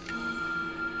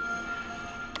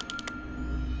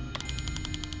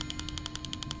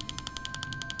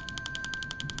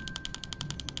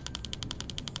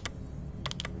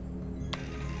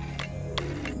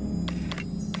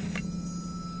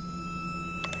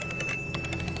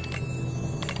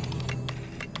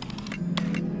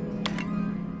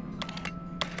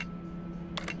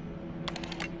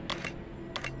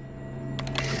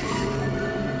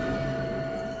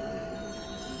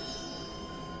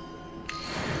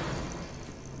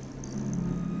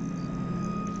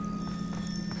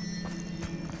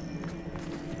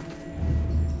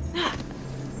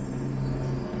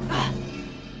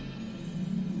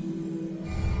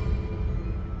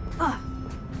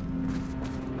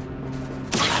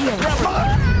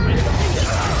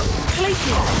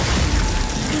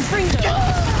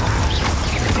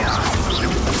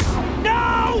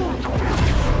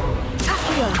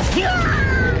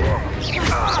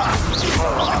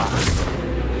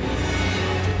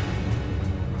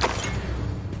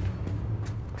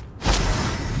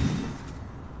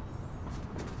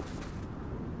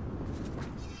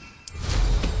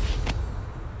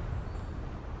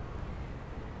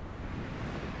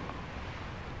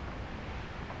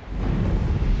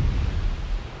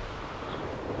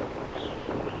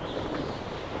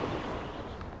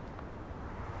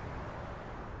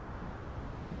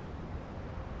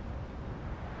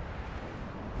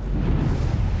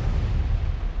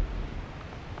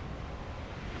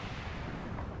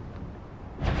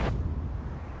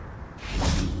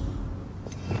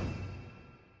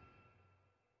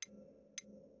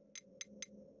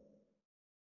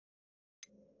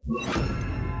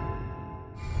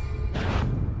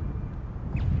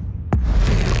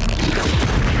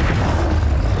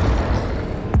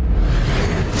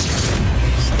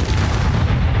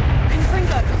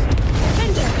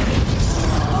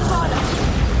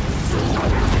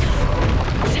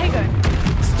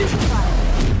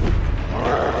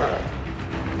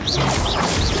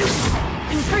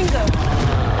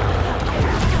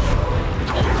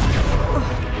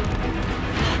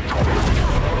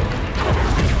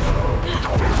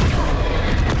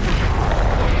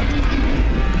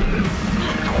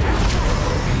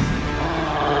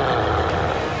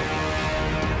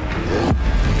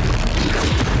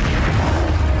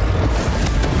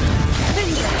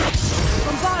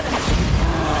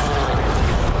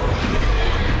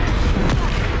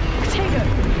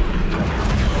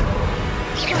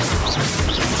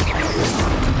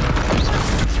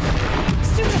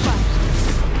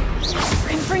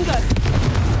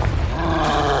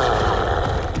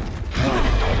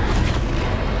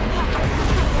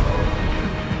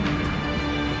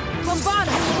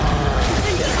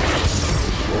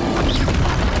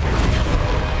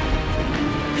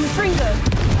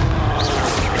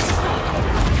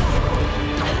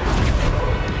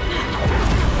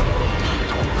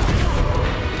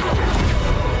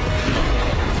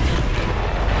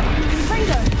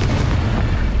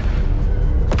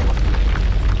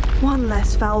 One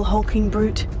less foul hulking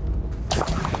brute.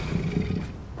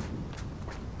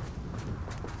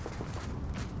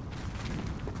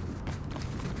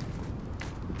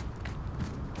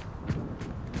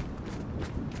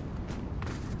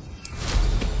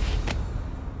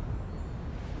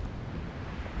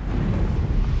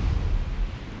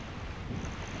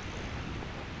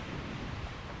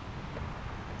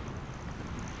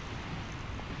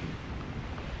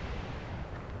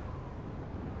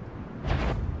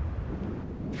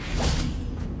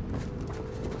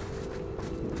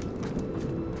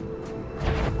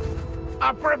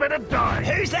 Up for a bit of dive.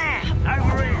 Who's there?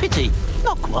 Over here. Pity,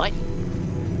 not quite.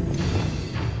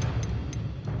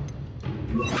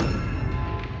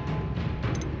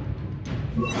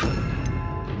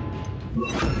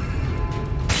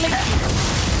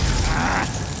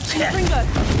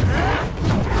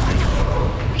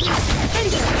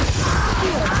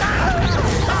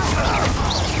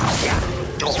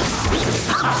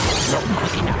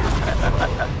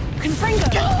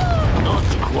 Not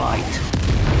quite.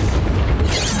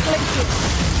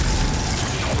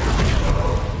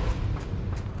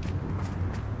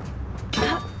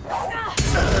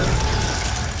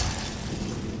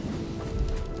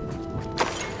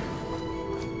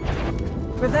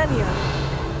 Revelia.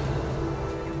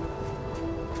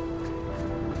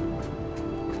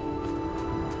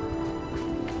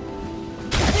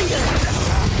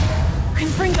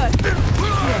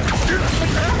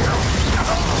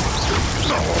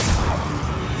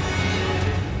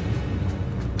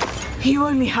 You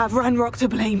only have Ranrock to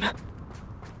blame.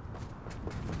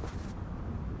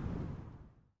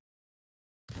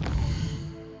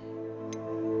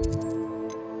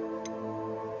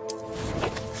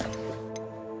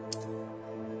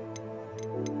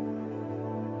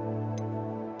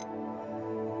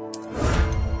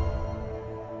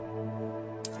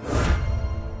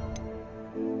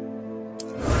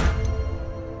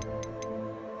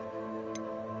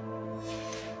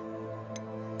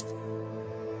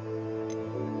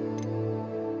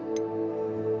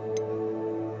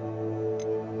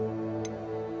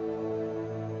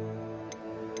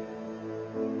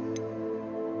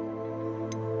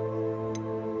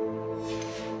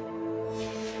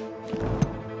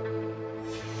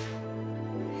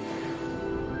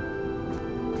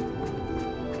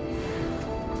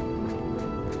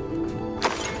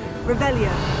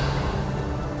 Revelia.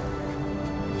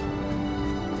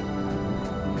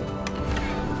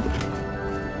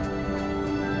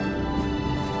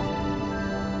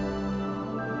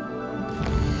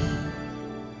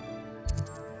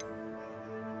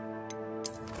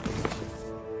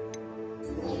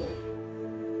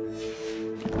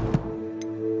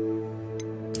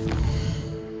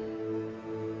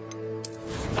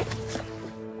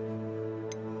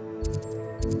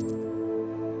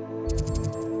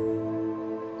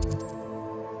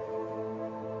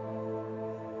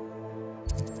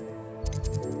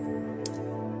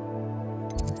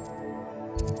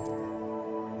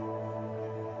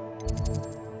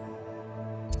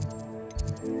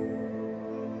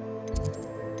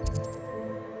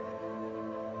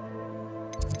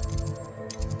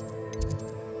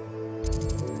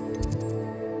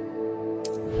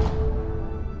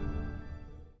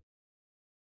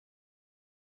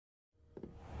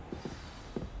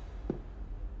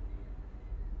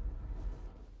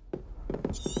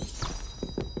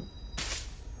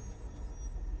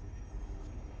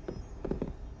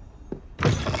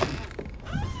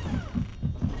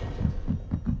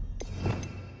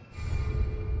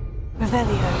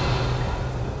 Revelio.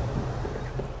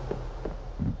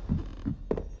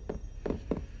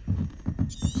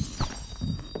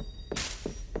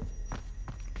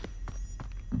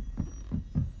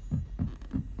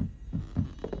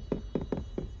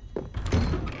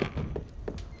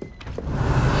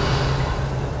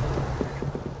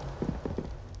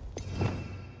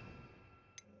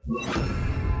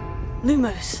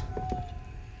 Lumos.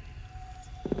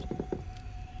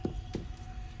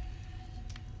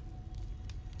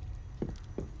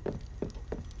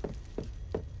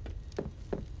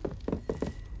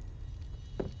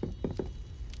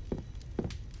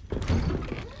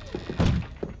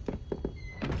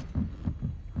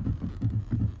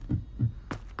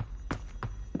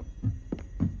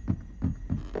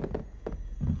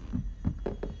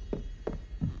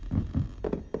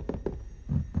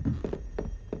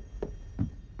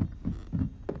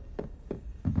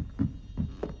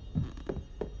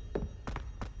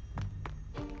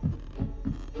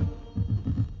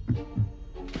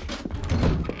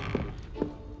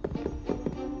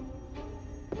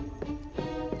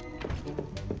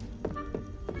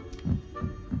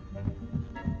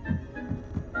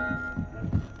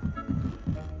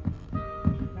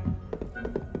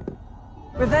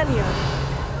 Revelio.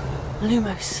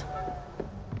 Lumos.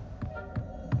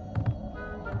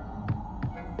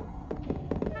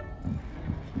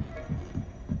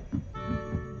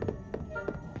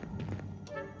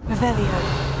 Revelio.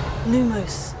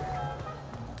 Lumos.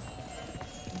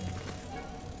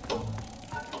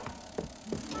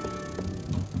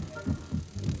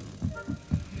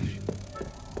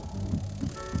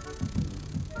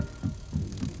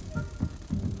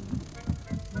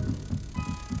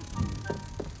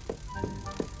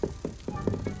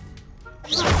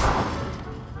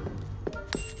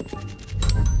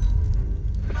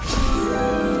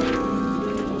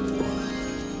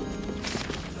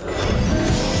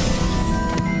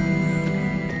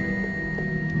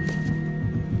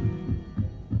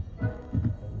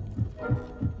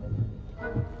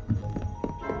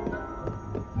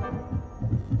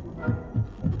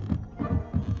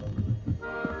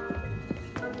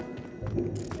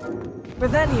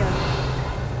 Revelio.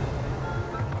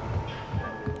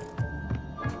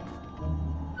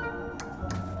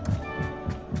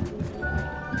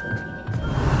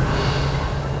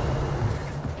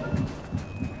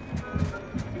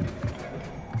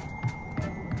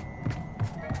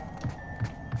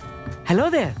 Hello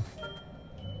there.